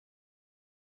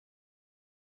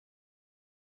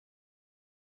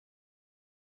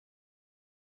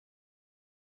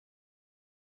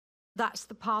that's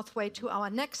the pathway to our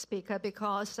next speaker,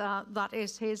 because that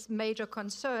is his major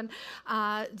concern,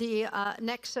 the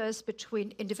nexus between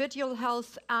individual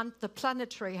health and the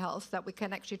planetary health that we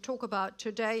can actually talk about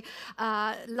today.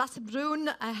 Lasse Bruun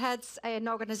heads an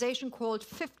organization called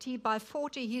 50 by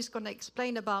 40. He's going to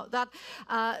explain about that.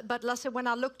 But Lasse, when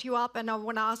I looked you up and I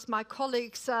want to ask my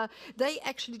colleagues, they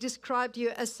actually described you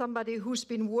as somebody who's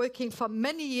been working for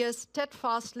many years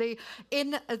steadfastly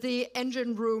in the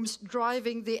engine rooms,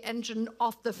 driving the engine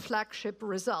of the flagship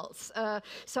results.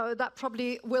 So that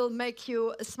probably will make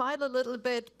you smile a little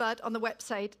bit, but on the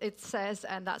website it says,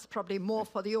 and that's probably more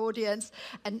for the audience,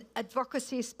 an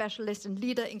advocacy specialist and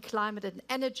leader in climate and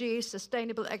energy,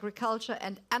 sustainable agriculture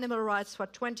and animal rights for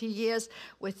 20 years,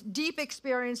 with deep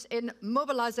experience in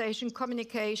mobilization,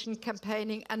 communication,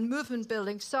 campaigning and movement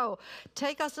building. So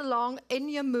take us along in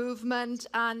your movement,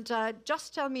 and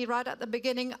just tell me right at the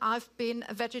beginning, I've been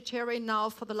a vegetarian now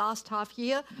for the last half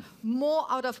year, more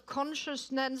out of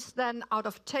consciousness than out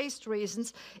of taste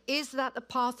reasons. Is that the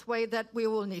pathway that we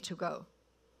all need to go?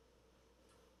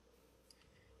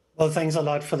 Well, thanks a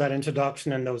lot for that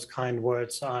introduction and those kind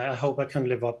words. I hope I can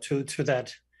live up to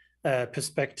that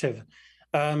perspective.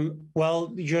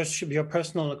 Well, your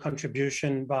personal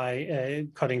contribution by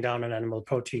cutting down on animal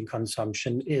protein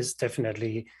consumption is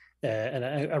definitely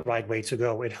a right way to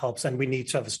go. It helps, and we need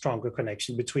to have a stronger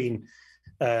connection between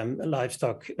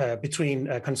livestock, between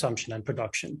consumption and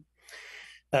production.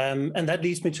 And that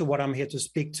leads me to what I'm here to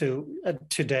speak to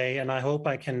today, and I hope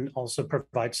I can also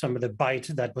provide some of the bite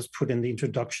that was put in the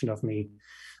introduction of me.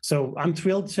 So I'm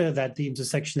thrilled that the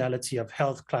intersectionality of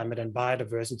health, climate, and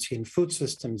biodiversity in food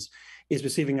systems is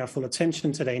receiving our full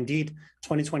attention today. Indeed,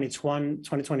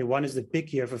 2021 is the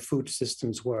big year for food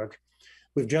systems work.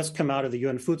 We've just come out of the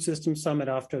UN Food Systems Summit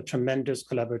after a tremendous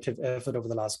collaborative effort over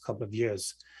the last couple of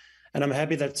years. And I'm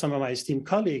happy that some of my esteemed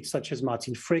colleagues, such as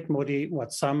Martin Frick, Modi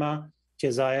Watsama,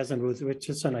 Jesias, and Ruth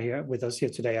Richardson are here with us here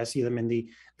today. I see them in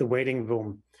the waiting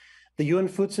room. The UN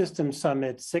Food Systems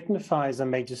Summit signifies a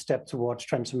major step towards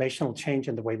transformational change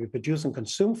in the way we produce and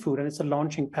consume food, and it's a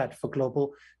launching pad for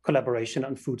global collaboration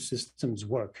on food systems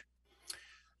work.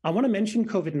 I want to mention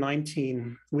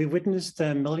COVID-19. We witnessed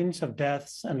millions of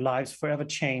deaths and lives forever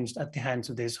changed at the hands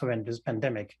of this horrendous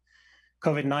pandemic.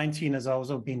 COVID-19 has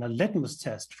also been a litmus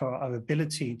test for our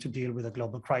ability to deal with a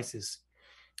global crisis,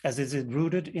 as it is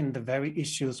rooted in the very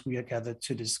issues we are gathered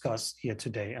to discuss here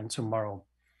today and tomorrow.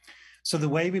 So the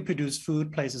way we produce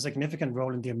food plays a significant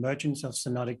role in the emergence of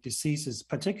zoonotic diseases,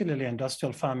 particularly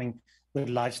industrial farming, with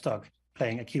livestock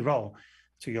playing a key role,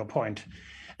 to your point.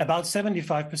 About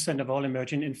 75% of all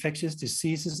emerging infectious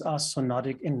diseases are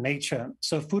zoonotic in nature,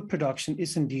 so food production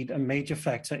is indeed a major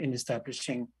factor in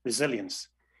establishing resilience.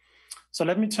 So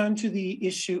let me turn to the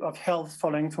issue of health,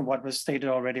 following from what was stated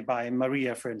already by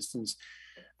Maria, for instance.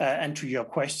 And to your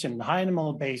question, high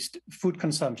animal-based food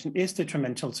consumption is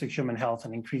detrimental to human health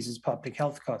and increases public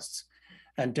health costs.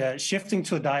 And shifting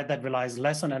to a diet that relies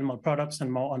less on animal products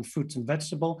and more on fruits and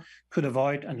vegetables could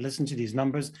avoid, and listen to these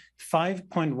numbers,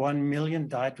 5.1 million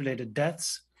diet-related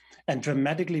deaths and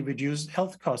dramatically reduce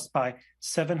health costs by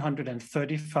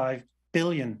 $735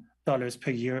 billion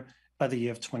per year by the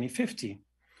year of 2050.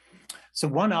 So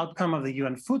one outcome of the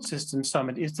UN Food Systems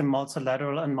Summit is the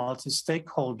multilateral and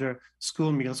multi-stakeholder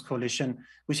School Meals Coalition,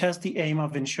 which has the aim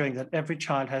of ensuring that every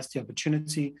child has the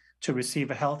opportunity to receive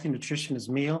a healthy, nutritious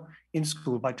meal in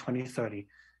school by 2030.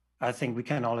 I think we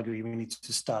can all agree we need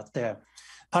to start there.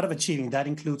 Part of achieving that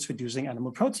includes reducing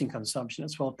animal protein consumption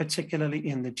as well, particularly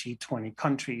in the G20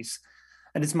 countries.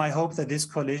 And it's my hope that this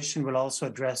coalition will also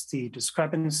address the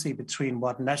discrepancy between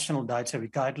what national dietary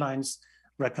guidelines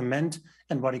recommend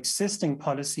and what existing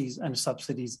policies and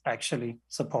subsidies actually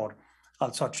support. I'll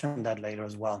touch on that later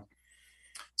as well.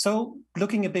 So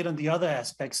looking a bit on the other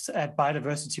aspects at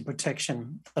biodiversity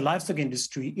protection, the livestock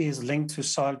industry is linked to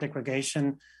soil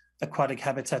degradation, aquatic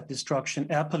habitat destruction,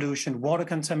 air pollution, water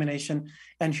contamination,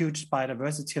 and huge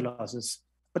biodiversity losses.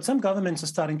 But some governments are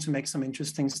starting to make some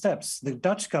interesting steps. The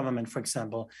Dutch government, for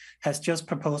example, has just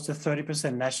proposed a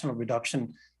 30% national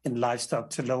reduction in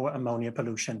livestock to lower ammonia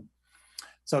pollution.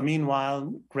 So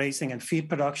meanwhile, grazing and feed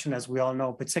production, as we all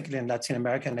know, particularly in Latin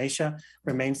America and Asia,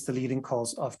 remains the leading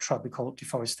cause of tropical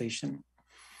deforestation.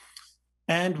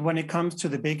 And when it comes to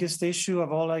the biggest issue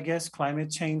of all, I guess,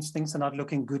 climate change, things are not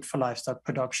looking good for livestock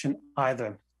production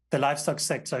either. The livestock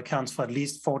sector accounts for at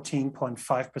least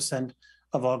 14.5%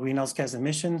 of all greenhouse gas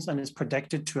emissions and is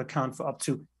projected to account for up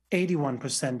to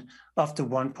 81% of the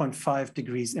 1.5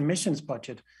 degrees emissions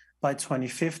budget by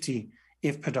 2050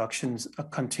 if production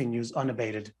continues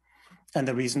unabated. And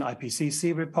the recent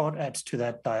IPCC report adds to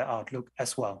that dire outlook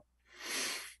as well.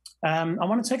 I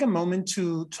want to take a moment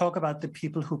to talk about the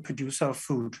people who produce our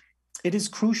food. It is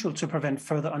crucial to prevent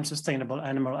further unsustainable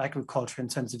animal agriculture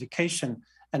intensification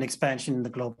and expansion in the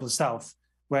global south,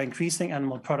 where increasing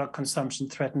animal product consumption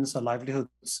threatens the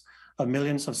livelihoods of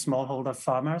millions of smallholder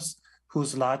farmers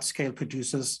whose large-scale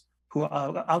producers who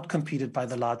are outcompeted by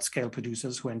the large-scale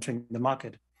producers who are entering the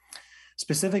market.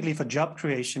 Specifically for job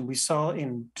creation, we saw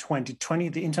in 2020,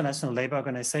 the International Labour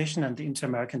Organization and the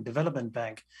Inter-American Development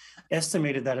Bank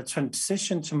estimated that a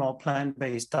transition to more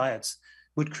plant-based diets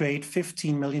would create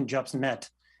 15 million jobs net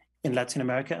in Latin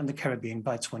America and the Caribbean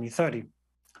by 2030.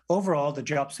 Overall, the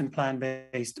jobs in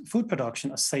plant-based food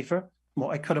production are safer,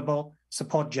 more equitable,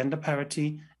 support gender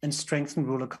parity, and strengthen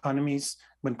rural economies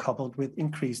when coupled with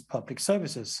increased public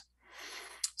services.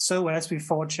 So as we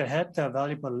forge ahead, there are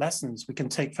valuable lessons we can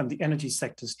take from the energy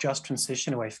sector's just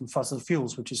transition away from fossil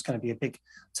fuels, which is going to be a big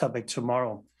topic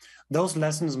tomorrow. Those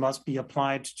lessons must be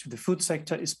applied to the food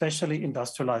sector, especially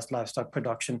industrialized livestock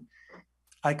production.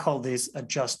 I call this a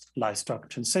just livestock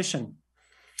transition.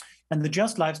 And the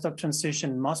just livestock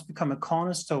transition must become a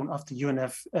cornerstone of the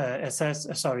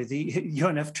UNFCCC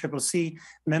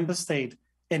member state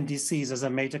NDCs as a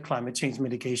major climate change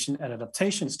mitigation and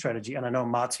adaptation strategy. And I know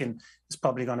Martin is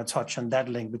probably going to touch on that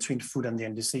link between food and the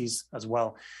NDCs as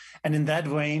well. And in that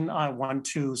vein, I want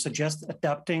to suggest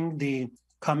adapting the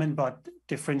common but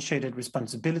differentiated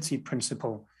responsibility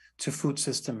principle to food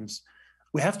systems.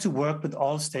 We have to work with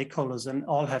all stakeholders and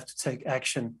all have to take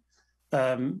action.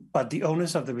 But the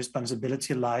onus of the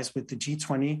responsibility lies with the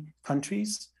G20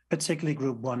 countries, particularly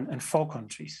Group 1 and 4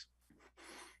 countries.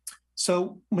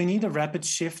 So we need a rapid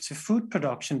shift to food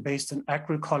production based on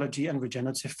agroecology and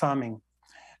regenerative farming.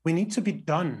 We need to be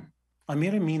done. I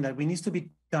merely mean that we need to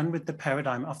be done with the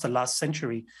paradigm of the last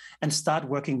century and start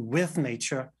working with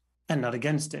nature and not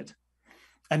against it.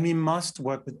 And we must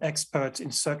work with experts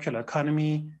in circular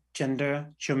economy,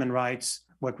 gender, human rights,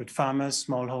 work with farmers,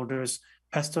 smallholders,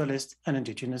 pastoralists, and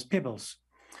indigenous peoples.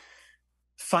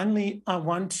 Finally, I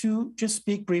want to just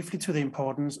speak briefly to the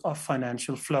importance of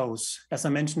financial flows. As I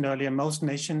mentioned earlier, most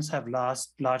nations have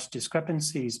large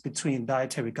discrepancies between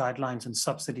dietary guidelines and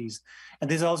subsidies, and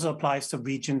this also applies to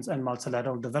regions and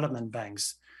multilateral development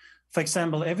banks. For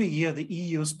example, every year the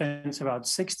EU spends about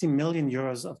 60 million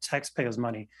euros of taxpayers'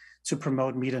 money to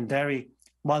promote meat and dairy,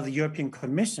 while the European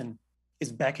Commission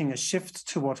is backing a shift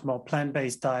towards more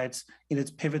plant-based diets in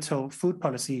its pivotal food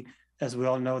policy, as we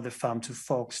all know, the Farm to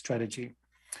Fork strategy.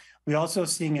 We're also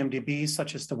seeing MDBs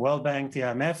such as the World Bank, the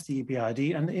IMF, the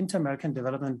EBRD, and the Inter-American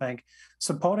Development Bank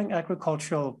supporting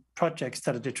agricultural projects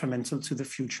that are detrimental to the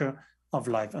future of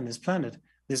life on this planet.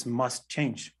 This must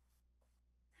change.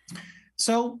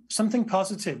 So something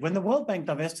positive. When the World Bank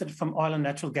divested from oil and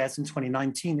natural gas in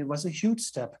 2019, it was a huge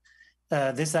step.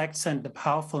 This act sent a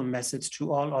powerful message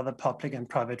to all other public and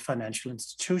private financial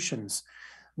institutions.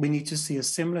 We need to see a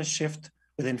similar shift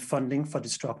within funding for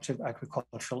destructive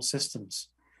agricultural systems.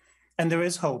 And there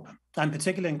is hope. I'm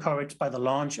particularly encouraged by the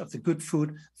launch of the Good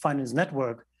Food Finance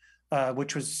Network,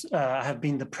 which I have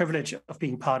been the privilege of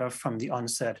being part of from the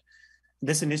onset.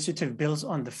 This initiative builds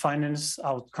on the finance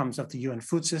outcomes of the UN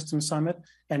Food Systems Summit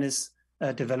and is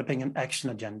developing an action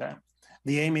agenda.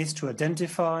 The aim is to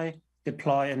identify,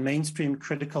 deploy, and mainstream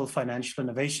critical financial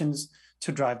innovations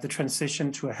to drive the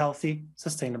transition to a healthy,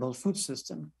 sustainable food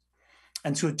system.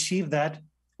 And to achieve that,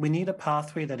 we need a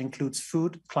pathway that includes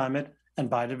food, climate, and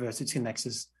biodiversity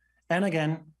nexus. And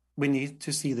again, we need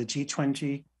to see the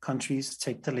G20 countries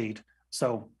take the lead.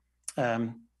 So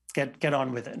get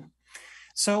on with it.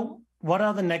 So what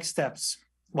are the next steps?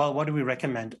 Well, what do we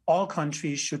recommend? All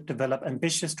countries should develop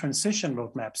ambitious transition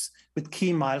roadmaps with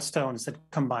key milestones that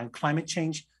combine climate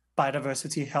change,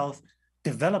 biodiversity, health,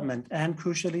 development, and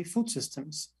crucially, food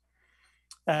systems.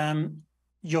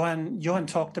 Johan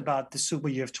talked about the super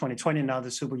year of 2020, now the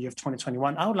super year of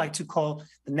 2021. I would like to call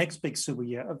the next big super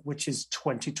year, which is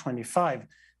 2025,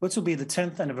 which will be the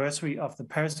 10th anniversary of the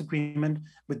Paris Agreement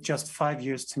with just 5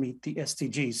 years to meet the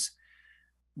SDGs.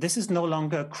 This is no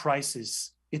longer a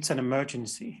crisis, it's an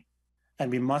emergency,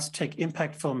 and we must take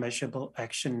impactful, measurable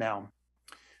action now.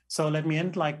 So let me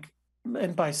end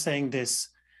by saying this.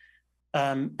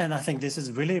 And I think this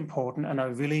is really important, and I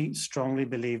really strongly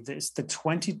believe this. The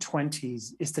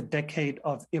 2020s is the decade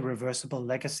of irreversible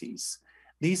legacies.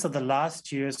 These are the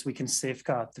last years we can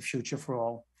safeguard the future for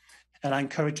all. And I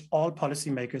encourage all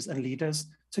policymakers and leaders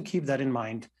to keep that in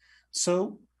mind.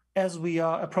 So as we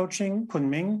are approaching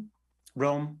Kunming,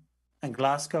 Rome, and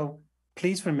Glasgow,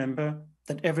 please remember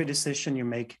that every decision you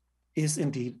make is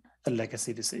indeed a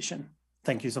legacy decision.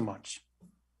 Thank you so much.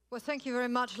 Well, thank you very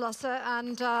much, Lasse,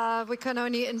 and we can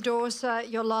only endorse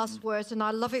your last words, and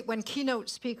I love it when keynote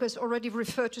speakers already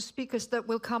refer to speakers that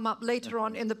will come up later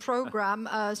on in the program.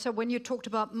 So when you talked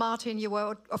about Martin, you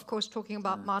were, of course, talking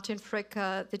about Martin Frick,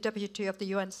 the Deputy of the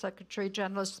UN Secretary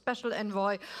General, Special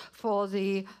Envoy for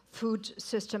the Food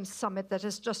Systems Summit that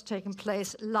has just taken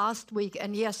place last week.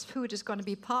 And yes, food is going to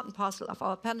be part and parcel of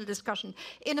our panel discussion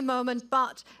in a moment,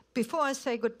 but before I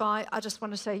say goodbye, I just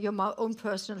want to say you're my own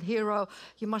personal hero.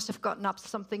 You must have gotten up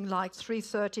something like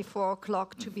 3:30, 4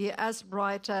 o'clock to be as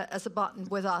bright as a button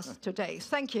with us today.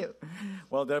 Thank you.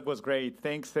 Well, that was great.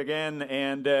 Thanks again.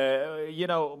 And, you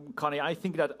know, Connie, I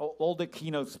think that all the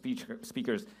keynote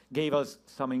speakers gave us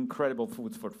some incredible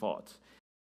foods for thought.